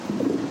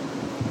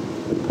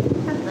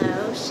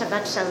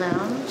Shabbat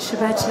Shalom.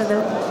 Shabbat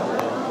Shalom.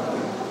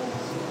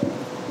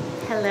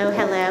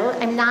 Hello.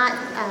 I'm not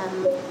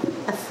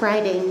a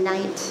Friday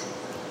night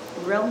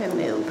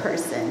Romamu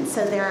person,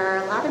 so there are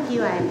a lot of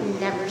you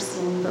I've never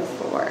seen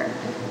before.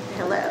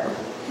 Hello.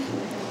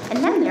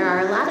 And then there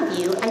are a lot of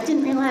you I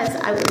didn't realize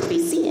I would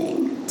be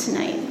seeing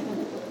tonight.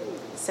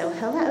 So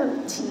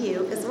hello to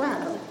you as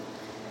well.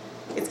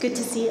 It's good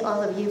to see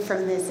all of you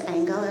from this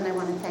angle, and I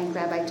want to thank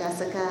Rabbi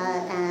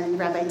Jessica and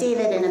Rabbi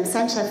David and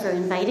Absentia for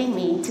inviting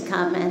me to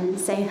come and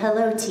say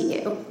hello to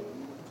you.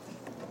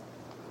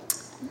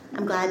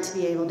 I'm glad to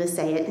be able to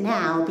say it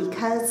now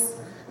because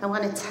I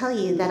want to tell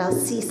you that I'll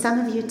see some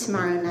of you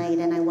tomorrow night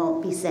and I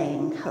won't be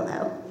saying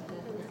hello.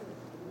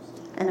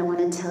 And I want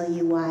to tell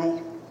you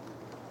why.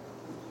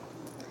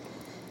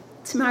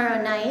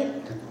 Tomorrow night,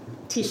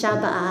 Tisha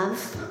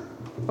B'Av,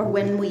 or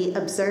when we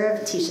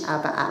observe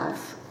Tisha B'Av,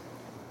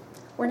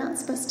 we're not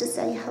supposed to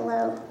say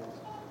hello.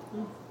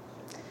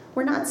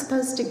 We're not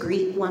supposed to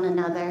greet one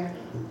another.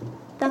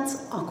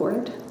 That's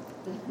awkward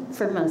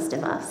for most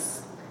of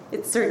us.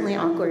 It's certainly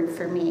awkward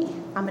for me.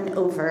 I'm an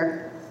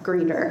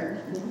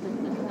over-greeter.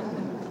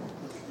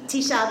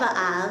 Tisha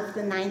B'Av,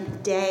 the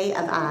 9th day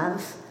of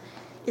Av,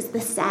 is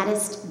the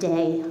saddest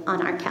day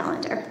on our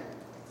calendar.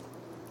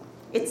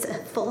 It's a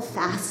full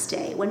fast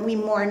day when we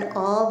mourn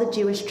all the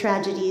Jewish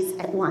tragedies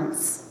at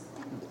once.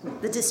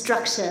 The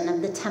destruction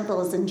of the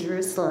temples in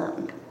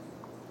Jerusalem,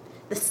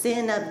 the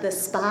sin of the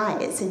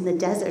spies in the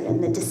desert,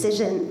 and the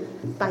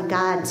decision by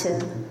God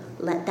to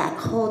let that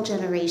whole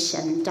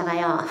generation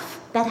die off.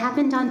 That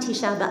happened on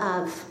Tisha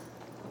B'Av.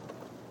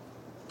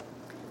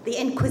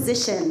 The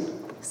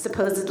Inquisition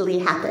supposedly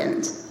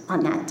happened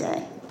on that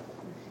day.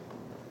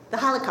 The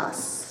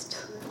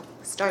Holocaust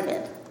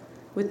started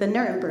with the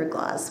Nuremberg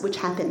laws, which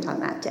happened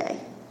on that day.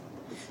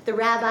 The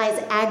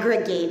rabbis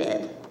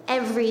aggregated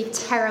every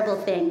terrible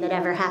thing that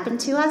ever happened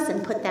to us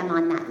and put them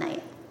on that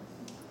night,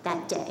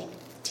 that day,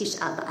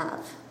 Tisha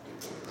B'Av.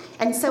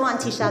 And so on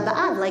Tisha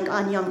B'Av, like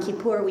on Yom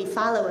Kippur, we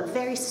follow a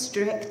very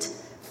strict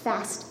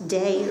fast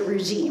day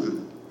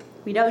regime.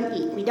 We don't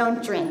eat, we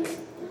don't drink,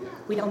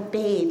 we don't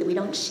bathe, we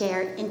don't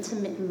share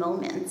intimate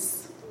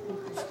moments.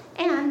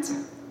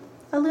 And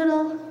a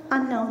little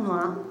unknown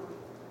law,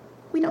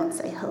 we don't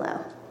say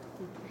hello,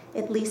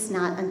 at least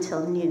not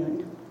until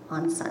noon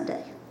on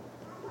Sunday.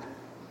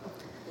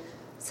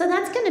 So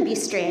that's going to be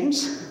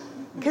strange,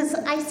 because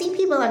I see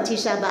people on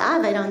Tisha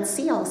B'Av I don't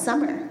see all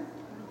summer,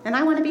 and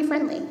I want to be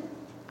friendly.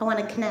 I want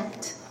to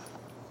connect.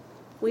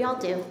 We all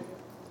do.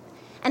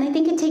 And I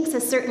think it takes a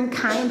certain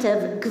kind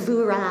of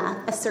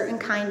gvura, a certain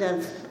kind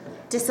of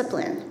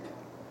discipline,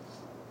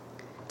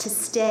 to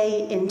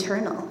stay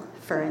internal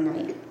for a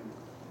night,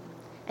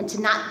 and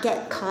to not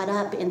get caught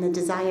up in the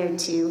desire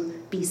to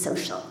be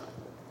social,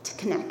 to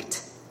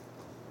connect.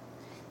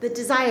 The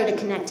desire to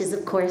connect is,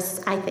 of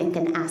course, I think,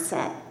 an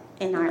asset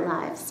in our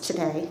lives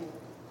today.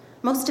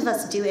 Most of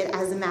us do it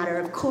as a matter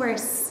of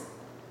course,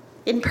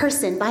 in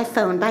person, by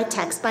phone, by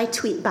text, by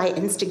tweet, by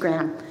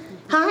Instagram.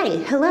 Hi,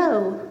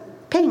 hello,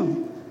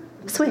 ping,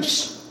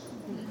 swish,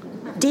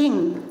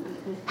 ding,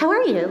 how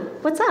are you?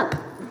 What's up?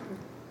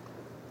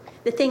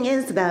 The thing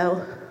is,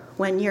 though,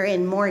 when you're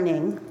in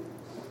mourning,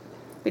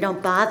 we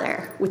don't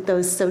bother with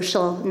those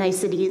social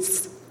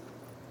niceties.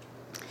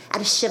 At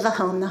a Shiva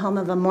home, the home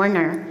of a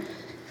mourner,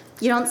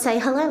 you don't say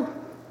hello.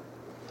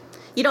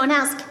 You don't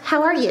ask,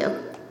 how are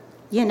you?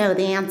 You know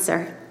the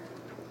answer.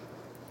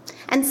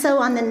 And so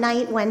on the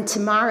night when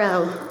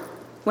tomorrow,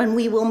 when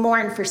we will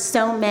mourn for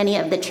so many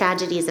of the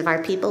tragedies of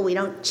our people, we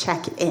don't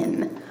check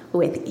in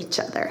with each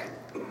other.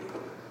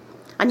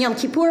 On Yom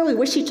Kippur, we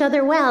wish each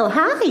other well.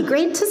 Hi,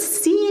 great to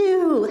see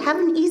you. Have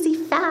an easy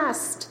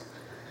fast.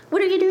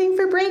 What are you doing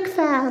for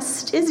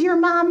breakfast? Is your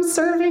mom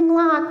serving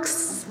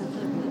lox?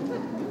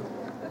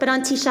 But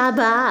on Tisha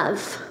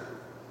B'Av,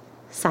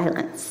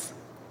 silence.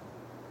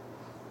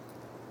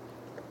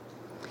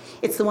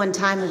 It's the one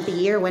time of the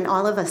year when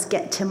all of us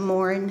get to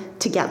mourn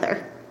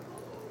together,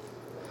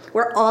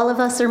 where all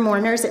of us are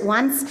mourners at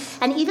once.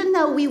 And even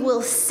though we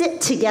will sit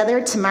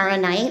together tomorrow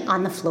night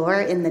on the floor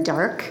in the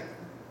dark,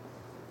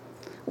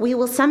 we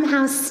will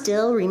somehow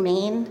still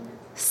remain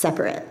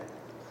separate.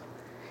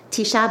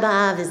 Tisha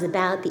B'Av is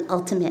about the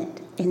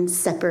ultimate in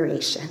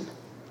separation,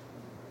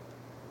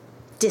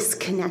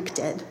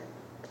 disconnected,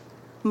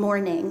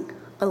 mourning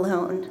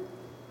alone.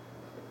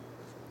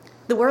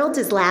 The world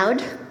is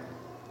loud.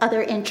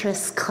 Other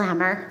interests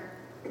clamor,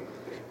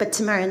 but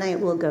tomorrow night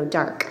will go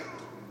dark.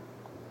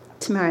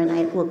 Tomorrow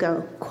night will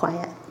go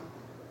quiet.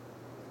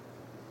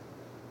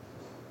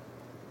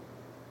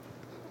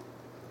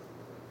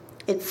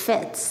 It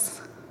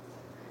fits,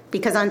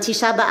 because on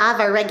Tisha B'Av,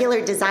 our regular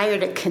desire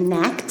to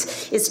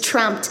connect is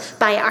trumped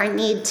by our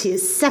need to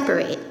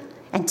separate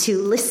and to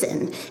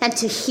listen and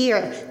to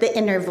hear the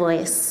inner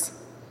voice.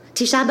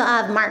 Tisha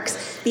B'Av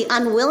marks the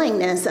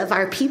unwillingness of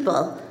our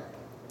people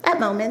at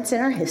moments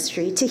in our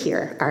history to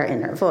hear our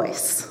inner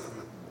voice,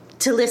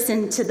 to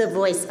listen to the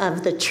voice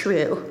of the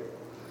true.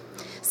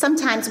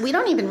 Sometimes we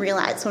don't even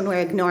realize when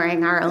we're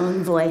ignoring our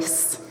own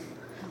voice.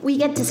 We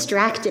get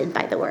distracted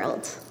by the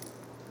world.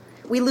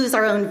 We lose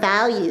our own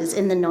values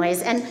in the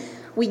noise, and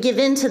we give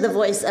in to the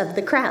voice of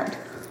the crowd.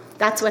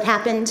 That's what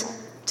happened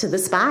to the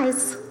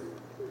spies.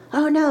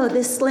 Oh no,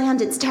 this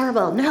land, it's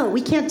terrible. No,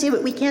 we can't do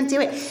it, we can't do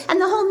it. And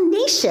the whole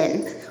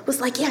nation was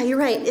like, yeah, you're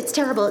right, it's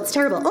terrible, it's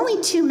terrible.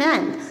 Only 2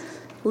 men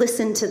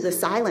listened to the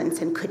silence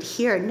and could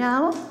hear,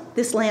 no,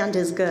 this land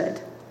is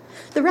good.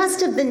 The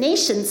rest of the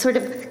nation sort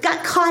of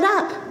got caught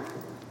up.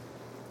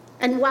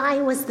 And why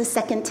was the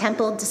second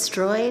temple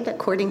destroyed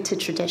according to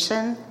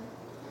tradition?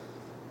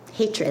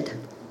 Hatred.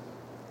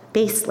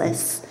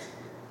 Baseless.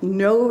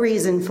 No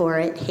reason for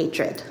it,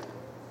 hatred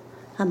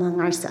among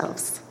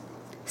ourselves.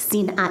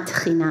 Sinat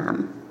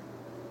chinam.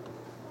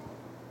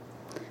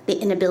 The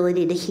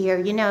inability to hear.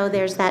 You know,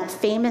 there's that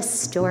famous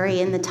story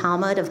in the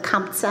Talmud of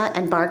Kamsa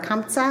and Bar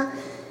Kamsa.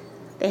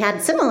 They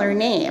had similar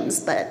names,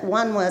 but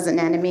one was an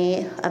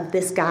enemy of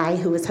this guy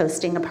who was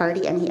hosting a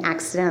party, and he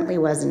accidentally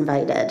was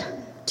invited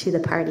to the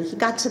party. He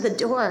got to the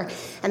door,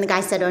 and the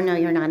guy said, oh, no,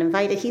 you're not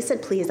invited. He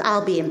said, please,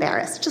 I'll be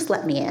embarrassed. Just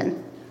let me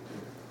in.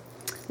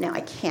 No,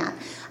 I can't.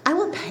 I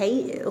will pay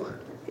you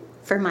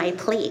for my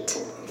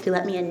plate. If you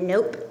let me in,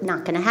 nope,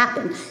 not going to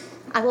happen.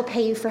 I will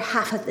pay you for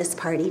half of this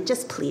party.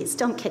 Just please,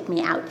 don't kick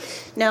me out.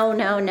 No,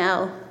 no,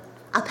 no.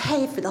 I'll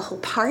pay for the whole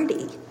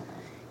party.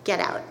 Get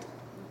out.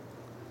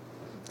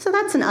 So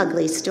that's an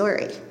ugly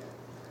story.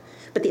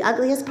 But the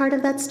ugliest part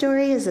of that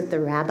story is that the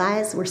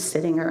rabbis were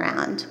sitting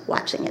around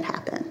watching it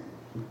happen.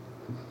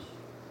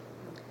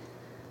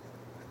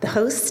 The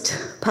host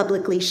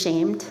publicly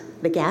shamed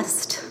the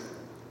guest,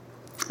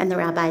 and the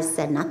rabbis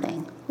said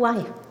nothing.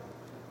 Why?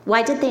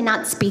 Why did they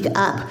not speak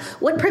up?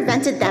 What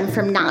prevented them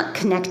from not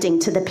connecting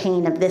to the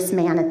pain of this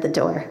man at the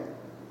door?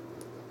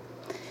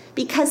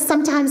 Because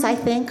sometimes I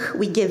think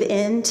we give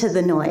in to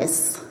the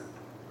noise.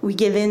 We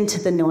give in to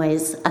the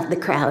noise of the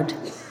crowd.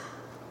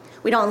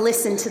 We don't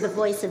listen to the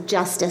voice of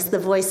justice, the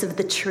voice of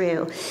the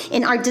true.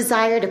 In our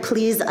desire to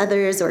please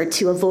others or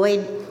to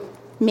avoid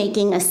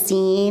making a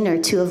scene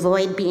or to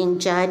avoid being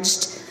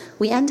judged,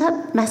 we end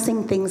up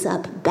messing things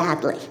up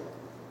badly.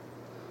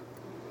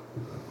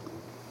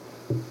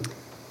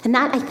 And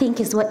that, I think,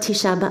 is what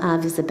Tisha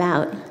B'Av is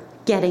about,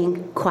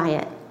 getting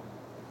quiet,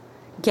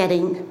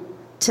 getting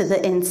to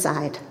the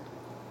inside.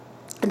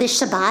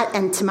 This Shabbat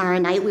and tomorrow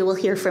night, we will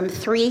hear from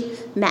 3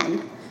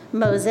 men,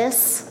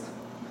 Moses,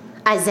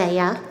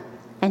 Isaiah,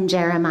 and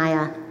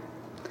Jeremiah,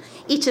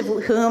 each of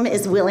whom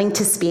is willing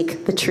to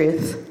speak the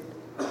truth.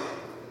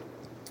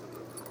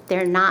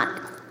 They're not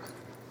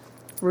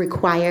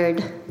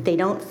required. They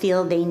don't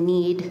feel they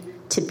need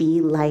to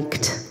be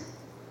liked.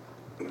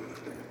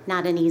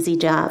 Not an easy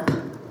job.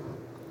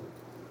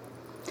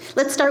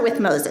 Let's start with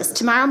Moses.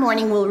 Tomorrow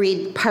morning we'll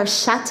read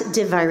Parshat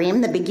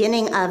Devarim, the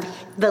beginning of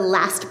the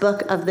last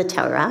book of the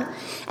Torah,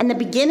 and the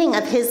beginning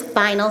of his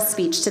final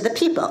speech to the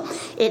people.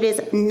 It is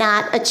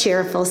not a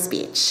cheerful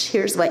speech.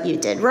 Here's what you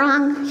did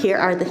wrong. Here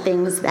are the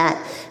things that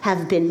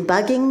have been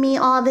bugging me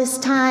all this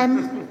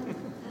time.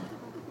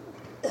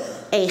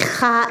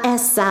 Eicha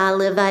esa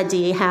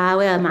levadi,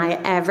 how am I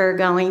ever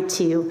going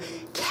to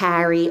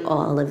carry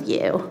all of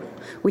you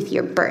with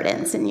your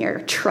burdens and your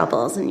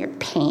troubles and your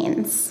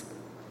pains?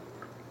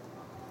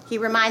 He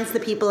reminds the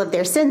people of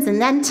their sins.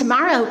 And then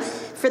tomorrow,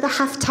 for the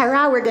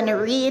Haftarah, we're going to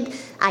read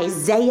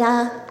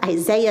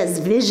Isaiah's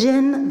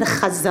vision, the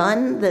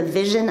Chazon, the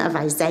vision of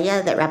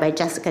Isaiah that Rabbi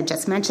Jessica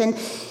just mentioned.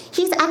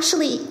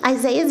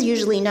 Isaiah is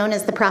usually known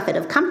as the prophet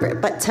of comfort,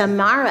 but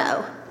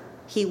tomorrow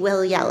he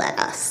will yell at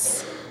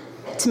us.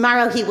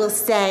 Tomorrow he will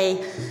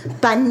say,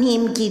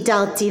 Banim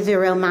gidalti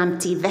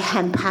viromamti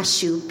vehem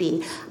pashu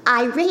bi.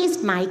 I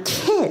raised my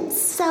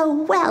kids so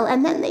well,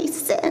 and then they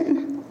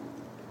sin.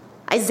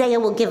 Isaiah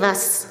will give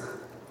us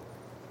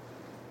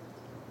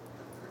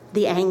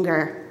the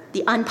anger,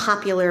 the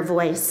unpopular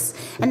voice.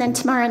 And then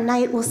tomorrow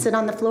night we'll sit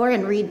on the floor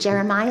and read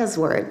Jeremiah's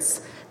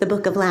words, the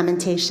book of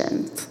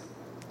Lamentations.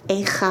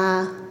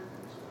 Eicha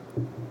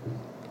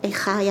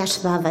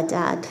yashva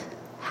vadad,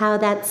 how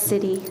that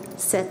city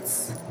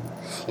sits.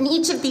 In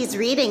each of these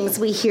readings,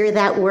 we hear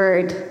that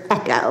word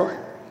echo,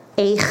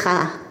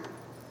 eicha.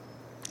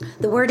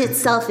 The word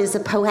itself is a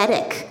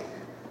poetic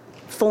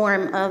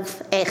form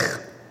of ech,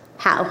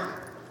 how.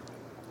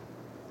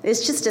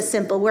 It's just a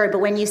simple word, but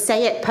when you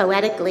say it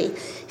poetically,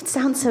 it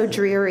sounds so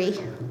dreary.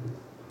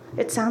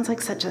 It sounds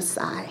like such a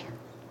sigh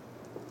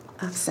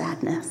of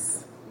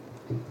sadness.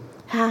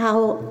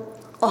 How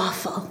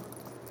awful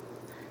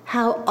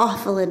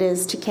it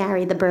is to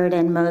carry the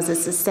burden,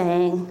 Moses is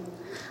saying.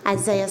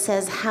 Isaiah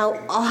says,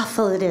 how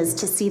awful it is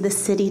to see the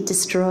city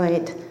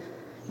destroyed.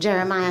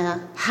 Jeremiah,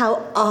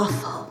 how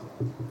awful.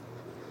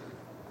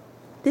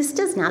 This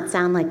does not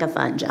sound like a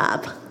fun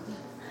job,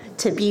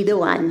 to be the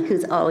one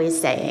who's always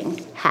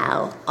saying,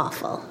 how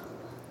awful.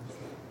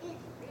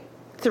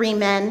 3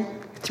 men,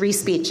 3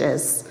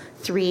 speeches,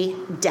 3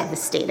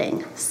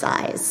 devastating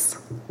sighs.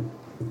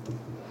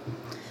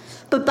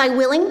 But by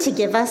willing to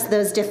give us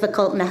those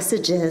difficult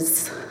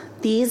messages,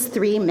 these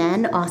 3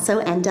 men also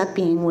end up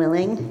being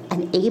willing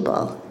and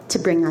able to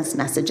bring us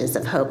messages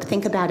of hope.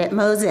 Think about it.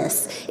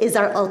 Moses is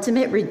our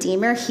ultimate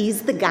redeemer.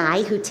 He's the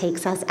guy who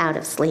takes us out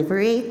of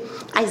slavery.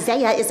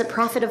 Isaiah is a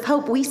prophet of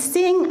hope. We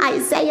sing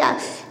Isaiah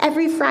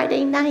every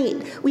Friday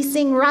night. We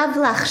sing Rav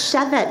lach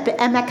shevet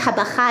be'emek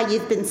habacha.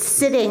 You've been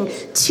sitting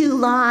too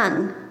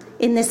long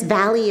in this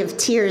valley of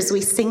tears.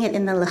 We sing it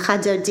in the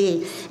Lecha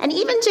Dodi. And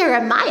even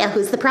Jeremiah,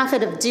 who's the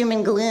prophet of doom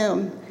and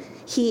gloom,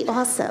 he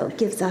also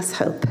gives us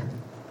hope.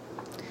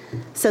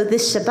 So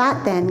this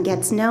Shabbat then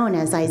gets known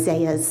as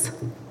Isaiah's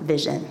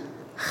vision,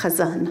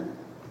 Chazon.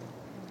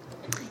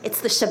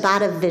 It's the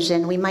Shabbat of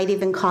vision. We might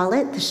even call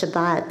it the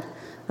Shabbat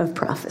of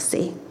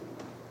prophecy.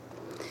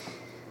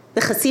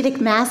 The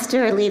Hasidic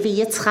master,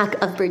 Levi Yitzchak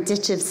of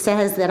Berdichev,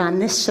 says that on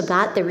this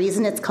Shabbat, the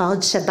reason it's called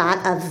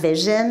Shabbat of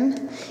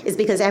vision is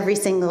because every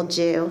single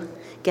Jew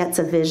gets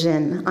a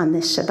vision on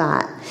this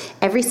Shabbat.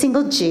 Every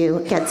single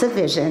Jew gets a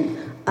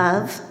vision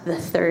of the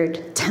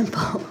third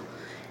temple.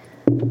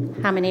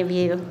 How many of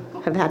you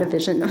have had a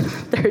vision of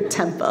the third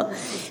temple?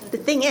 The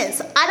thing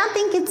is, I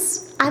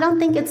don't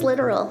think it's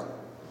literal.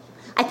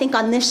 I think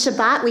on this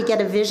Shabbat we get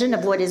a vision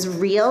of what is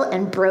real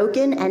and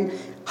broken and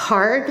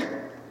hard,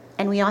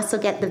 and we also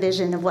get the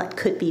vision of what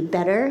could be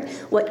better,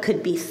 what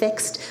could be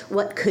fixed,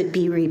 what could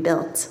be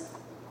rebuilt.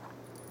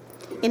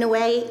 In a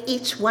way,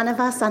 each one of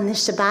us on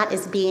this Shabbat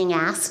is being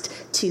asked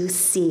to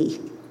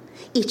see.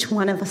 Each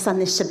one of us on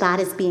this Shabbat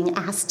is being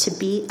asked to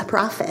be a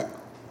prophet.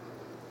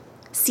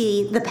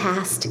 See the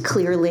past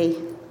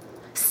clearly.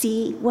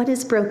 See what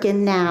is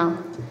broken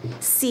now.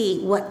 See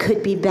what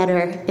could be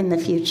better in the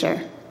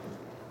future.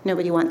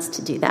 Nobody wants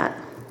to do that.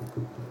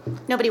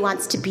 Nobody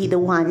wants to be the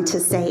one to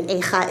say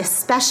Eicha,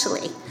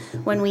 especially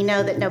when we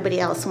know that nobody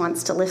else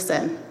wants to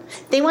listen.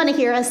 They want to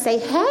hear us say,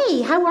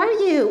 hey, how are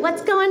you?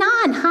 What's going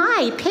on?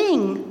 Hi,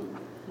 ping.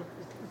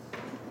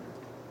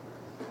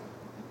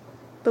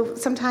 But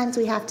sometimes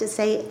we have to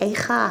say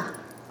Eicha.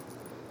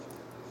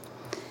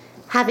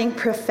 Having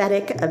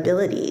prophetic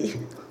ability,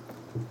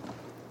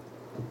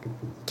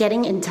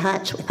 getting in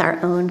touch with our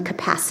own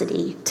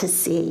capacity to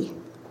see,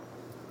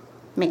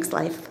 makes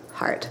life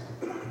hard.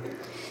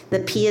 The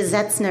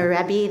Piazetzner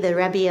Rebbe, the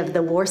Rebbe of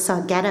the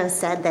Warsaw Ghetto,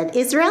 said that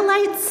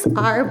Israelites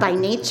are by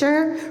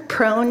nature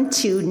prone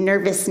to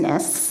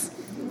nervousness.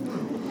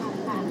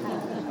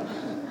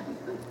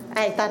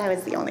 I thought I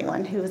was the only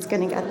one who was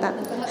going to get that.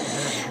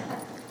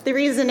 The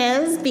reason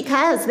is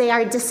because they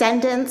are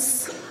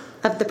descendants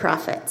of the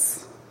prophets.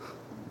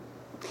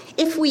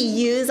 If we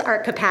use our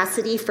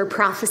capacity for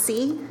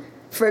prophecy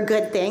for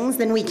good things,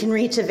 then we can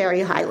reach a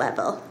very high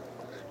level.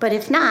 But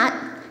if not,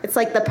 it's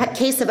like the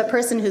case of a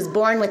person who's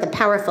born with a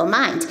powerful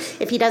mind.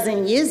 If he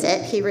doesn't use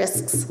it, he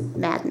risks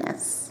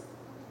madness.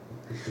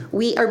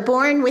 We are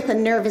born with a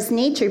nervous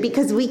nature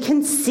because we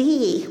can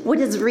see what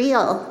is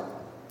real.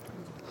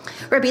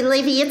 Rabbi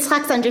Levi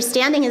Yitzchak's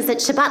understanding is that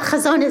Shabbat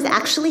Chazon is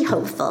actually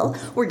hopeful.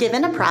 We're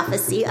given a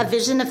prophecy, a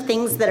vision of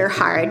things that are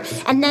hard,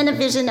 and then a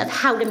vision of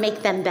how to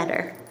make them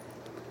better.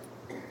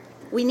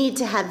 We need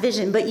to have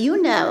vision, but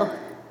you know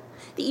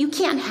that you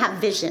can't have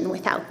vision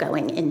without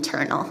going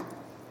internal.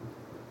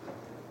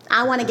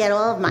 I want to get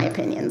all of my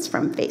opinions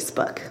from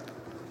Facebook.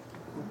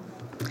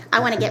 I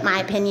want to get my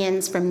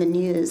opinions from the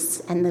news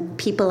and the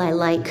people I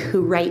like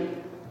who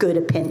write good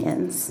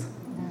opinions.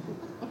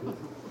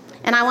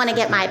 And I want to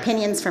get my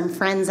opinions from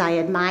friends I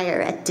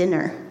admire at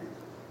dinner.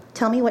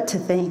 Tell me what to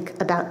think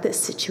about this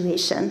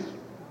situation.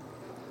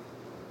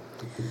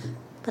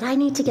 But I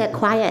need to get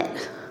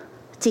quiet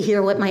to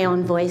hear what my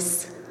own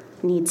voice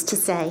needs to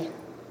say.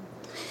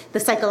 The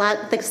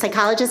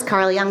psychologist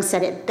Carl Jung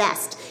said it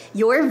best.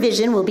 Your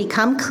vision will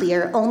become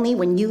clear only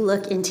when you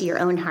look into your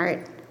own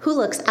heart. Who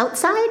looks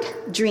outside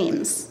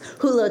dreams.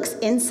 Who looks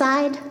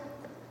inside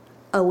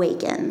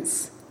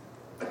awakens.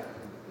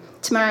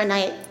 Tomorrow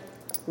night,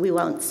 we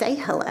won't say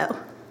hello.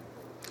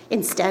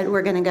 Instead,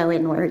 we're going to go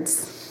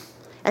inwards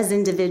as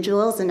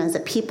individuals and as a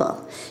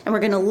people. And we're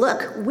going to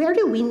look, where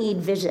do we need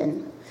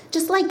vision?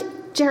 Just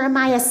like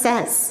Jeremiah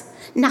says,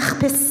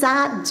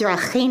 Nachpesa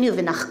drachenu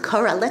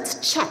v'nachkora.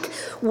 Let's check.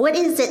 What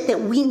is it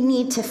that we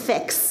need to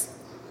fix?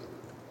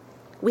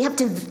 We have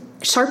to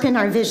sharpen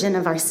our vision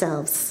of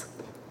ourselves.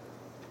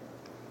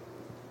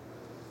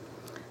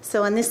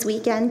 So on this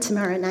weekend,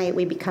 tomorrow night,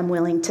 we become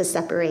willing to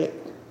separate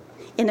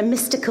in a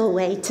mystical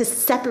way, to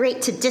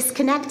separate, to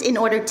disconnect in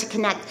order to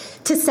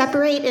connect, to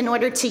separate in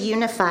order to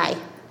unify,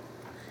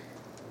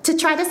 to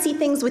try to see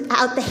things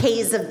without the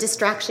haze of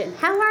distraction.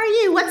 How are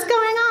you? What's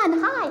going on?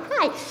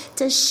 Hi.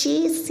 Does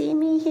she see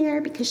me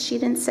here because she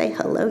didn't say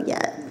hello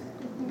yet?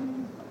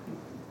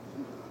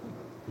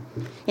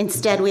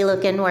 Instead, we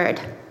look inward.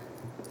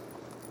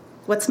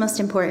 What's most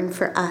important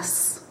for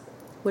us?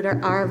 What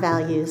are our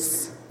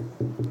values?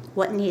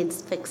 What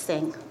needs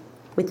fixing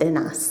within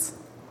us?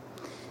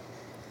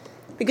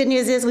 The good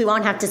news is we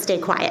won't have to stay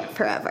quiet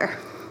forever.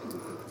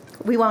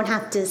 We won't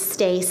have to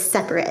stay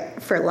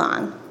separate for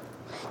long.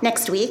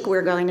 Next week,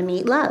 we're going to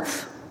meet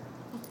love.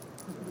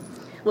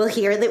 We'll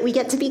hear that we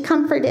get to be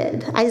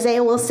comforted.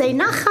 Isaiah will say,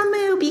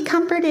 Nachamu, be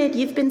comforted.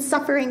 You've been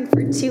suffering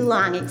for too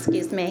long.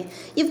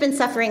 You've been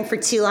suffering for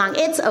too long.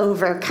 It's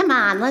over. Come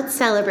on, let's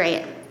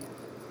celebrate.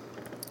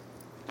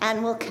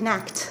 and we'll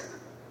connect.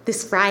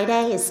 This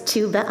Friday is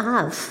Tu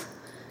B'Av,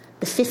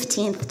 the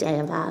 15th day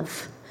of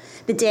Av,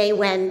 the day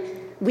when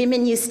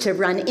women used to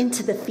run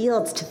into the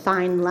fields to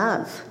find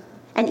love,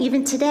 and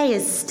even today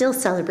is still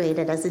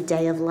celebrated as a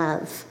day of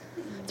love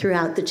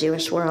throughout the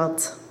Jewish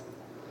world.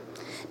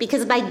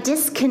 Because by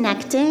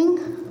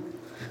disconnecting,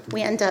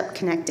 we end up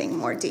connecting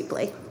more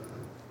deeply.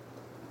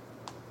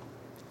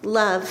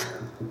 Love,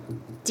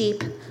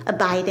 deep,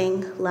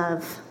 abiding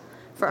love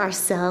for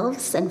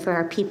ourselves and for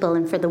our people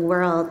and for the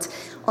world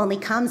only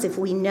comes if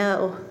we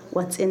know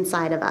what's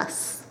inside of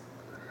us.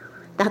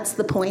 That's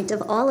the point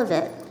of all of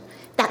it.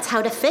 That's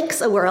how to fix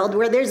a world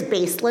where there's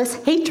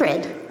baseless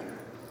hatred.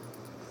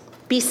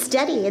 Be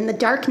steady in the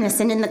darkness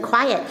and in the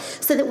quiet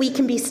so that we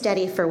can be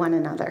steady for one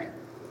another.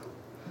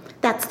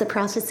 That's the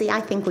prophecy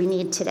I think we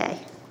need today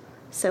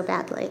so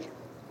badly.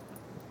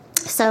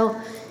 So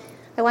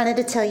I wanted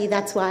to tell you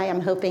that's why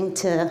I'm hoping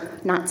to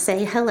not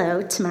say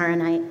hello tomorrow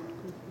night.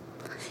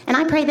 And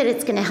I pray that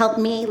it's going to help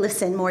me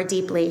listen more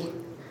deeply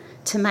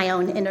to my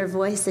own inner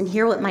voice and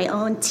hear what my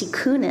own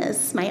tikkun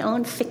is, my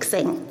own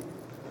fixing,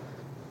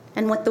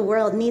 and what the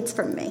world needs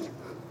from me.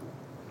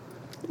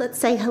 Let's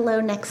say hello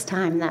next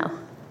time, though,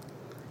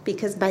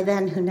 because by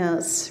then, who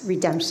knows,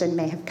 redemption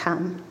may have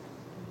come.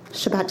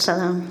 Shabbat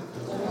shalom.